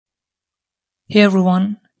Hey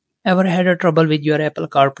everyone, ever had a trouble with your Apple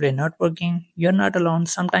CarPlay not working? You're not alone.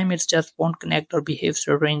 Sometimes it just won't connect or behave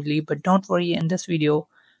strangely, but don't worry. In this video,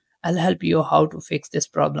 I'll help you how to fix this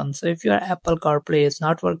problem. So if your Apple CarPlay is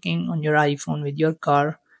not working on your iPhone with your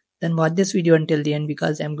car, then watch this video until the end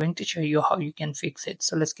because I'm going to show you how you can fix it.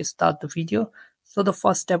 So let's get start the video. So the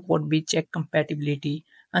first step would be check compatibility.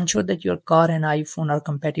 Ensure that your car and iPhone are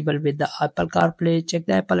compatible with the Apple CarPlay. Check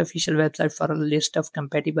the Apple official website for a list of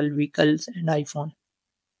compatible vehicles and iPhone.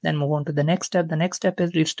 Then move on to the next step. The next step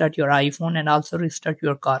is restart your iPhone and also restart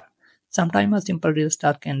your car. Sometimes a simple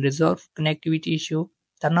restart can resolve connectivity issue.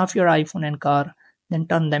 Turn off your iPhone and car, then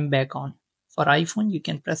turn them back on. For iPhone, you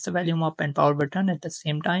can press the volume up and power button at the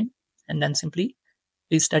same time and then simply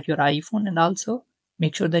restart your iPhone and also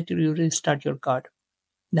make sure that you restart your car.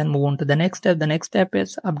 Then move on to the next step. The next step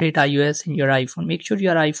is update iOS in your iPhone. Make sure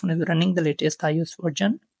your iPhone is running the latest iOS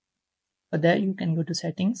version. For that, you can go to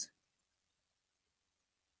settings,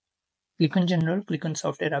 click on general, click on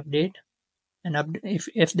software update, and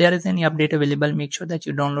if there is any update available, make sure that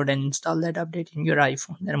you download and install that update in your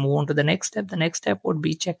iPhone. Then move on to the next step. The next step would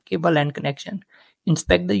be check cable and connection.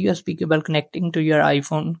 Inspect the USB cable connecting to your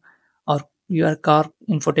iPhone or your car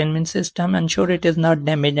infotainment system. Ensure it is not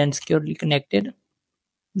damaged and securely connected.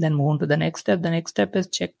 Then move on to the next step. The next step is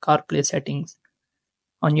check CarPlay settings.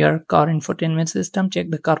 On your car infotainment system, check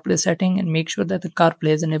the CarPlay setting and make sure that the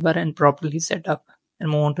CarPlay is enabled and properly set up. And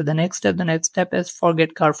move on to the next step. The next step is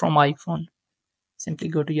forget car from iPhone. Simply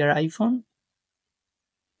go to your iPhone,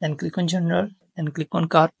 then click on General, then click on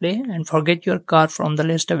CarPlay and forget your car from the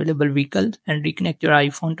list available vehicles and reconnect your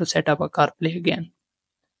iPhone to set up a CarPlay again.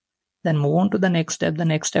 Then move on to the next step. The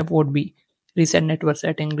next step would be reset network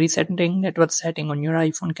setting. Resetting network setting on your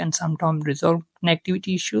iPhone can sometimes resolve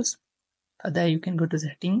connectivity issues. For that, you can go to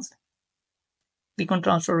settings, click on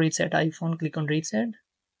transfer reset iPhone, click on reset,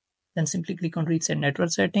 then simply click on reset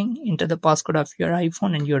network setting, enter the passcode of your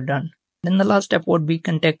iPhone and you're done. Then the last step would be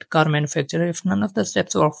contact car manufacturer. If none of the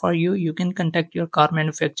steps work for you, you can contact your car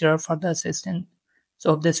manufacturer for the assistance.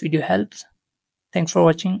 So if this video helps, thanks for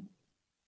watching.